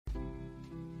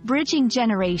Bridging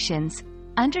generations,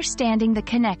 understanding the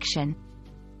connection.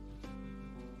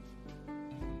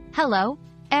 Hello,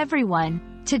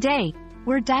 everyone. Today,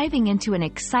 we're diving into an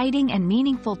exciting and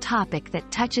meaningful topic that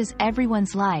touches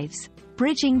everyone's lives: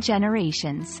 bridging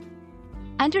generations.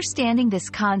 Understanding this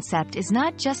concept is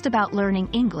not just about learning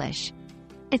English.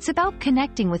 It's about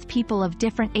connecting with people of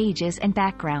different ages and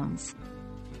backgrounds.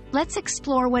 Let's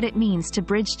explore what it means to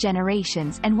bridge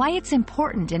generations and why it's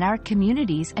important in our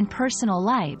communities and personal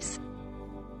lives.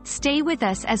 Stay with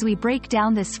us as we break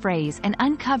down this phrase and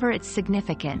uncover its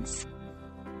significance.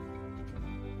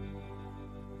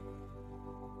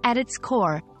 At its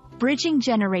core, bridging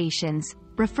generations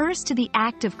refers to the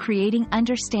act of creating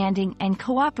understanding and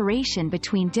cooperation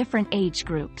between different age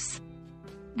groups.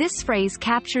 This phrase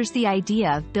captures the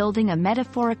idea of building a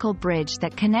metaphorical bridge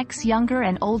that connects younger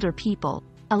and older people,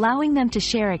 allowing them to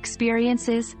share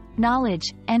experiences,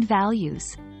 knowledge, and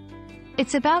values.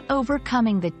 It's about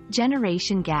overcoming the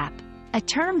generation gap, a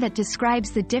term that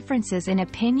describes the differences in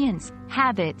opinions,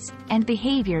 habits, and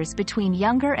behaviors between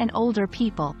younger and older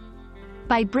people.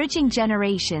 By bridging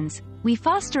generations, we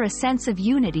foster a sense of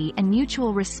unity and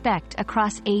mutual respect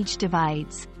across age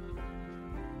divides.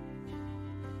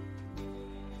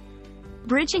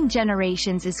 Bridging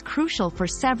generations is crucial for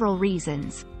several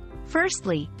reasons.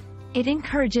 Firstly, it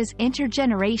encourages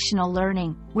intergenerational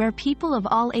learning, where people of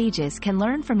all ages can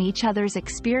learn from each other's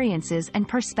experiences and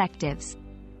perspectives.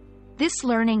 This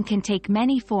learning can take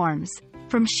many forms,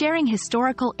 from sharing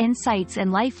historical insights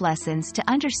and life lessons to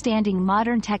understanding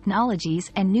modern technologies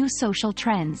and new social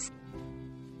trends.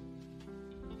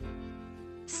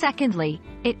 Secondly,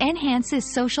 it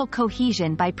enhances social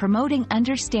cohesion by promoting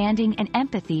understanding and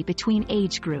empathy between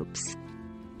age groups.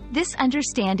 This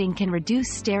understanding can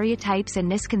reduce stereotypes and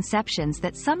misconceptions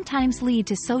that sometimes lead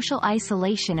to social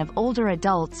isolation of older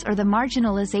adults or the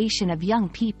marginalization of young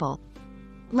people.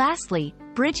 Lastly,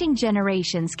 bridging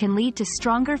generations can lead to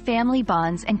stronger family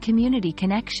bonds and community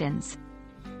connections.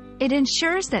 It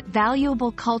ensures that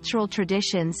valuable cultural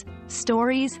traditions,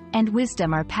 stories, and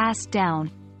wisdom are passed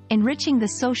down, enriching the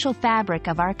social fabric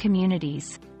of our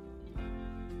communities.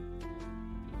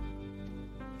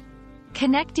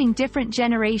 Connecting different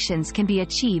generations can be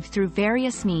achieved through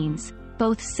various means,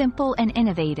 both simple and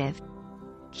innovative.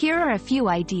 Here are a few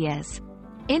ideas.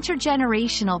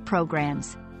 Intergenerational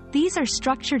programs. These are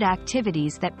structured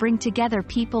activities that bring together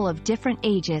people of different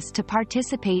ages to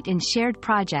participate in shared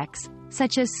projects,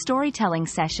 such as storytelling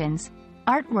sessions,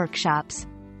 art workshops,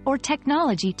 or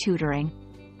technology tutoring.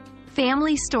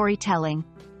 Family storytelling.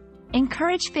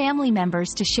 Encourage family members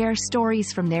to share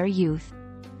stories from their youth,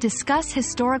 discuss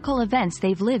historical events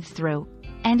they've lived through,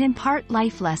 and impart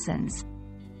life lessons.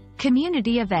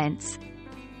 Community events.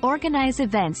 Organize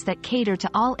events that cater to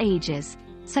all ages,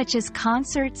 such as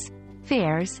concerts,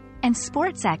 fairs, and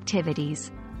sports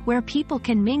activities, where people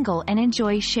can mingle and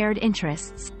enjoy shared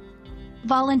interests.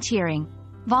 Volunteering.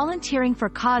 Volunteering for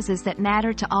causes that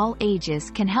matter to all ages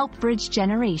can help bridge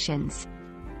generations.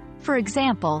 For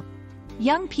example,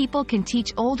 young people can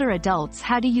teach older adults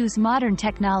how to use modern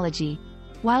technology,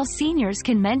 while seniors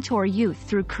can mentor youth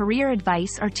through career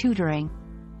advice or tutoring.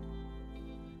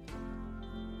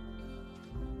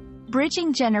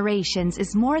 Bridging generations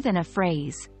is more than a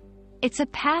phrase. It's a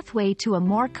pathway to a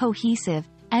more cohesive,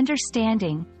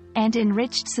 understanding, and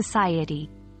enriched society.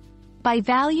 By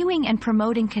valuing and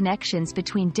promoting connections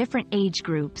between different age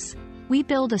groups, we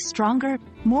build a stronger,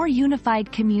 more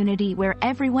unified community where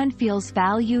everyone feels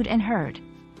valued and heard.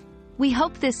 We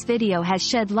hope this video has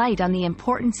shed light on the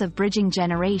importance of bridging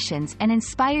generations and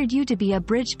inspired you to be a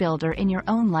bridge builder in your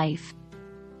own life.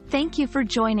 Thank you for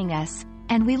joining us,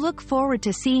 and we look forward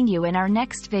to seeing you in our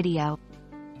next video.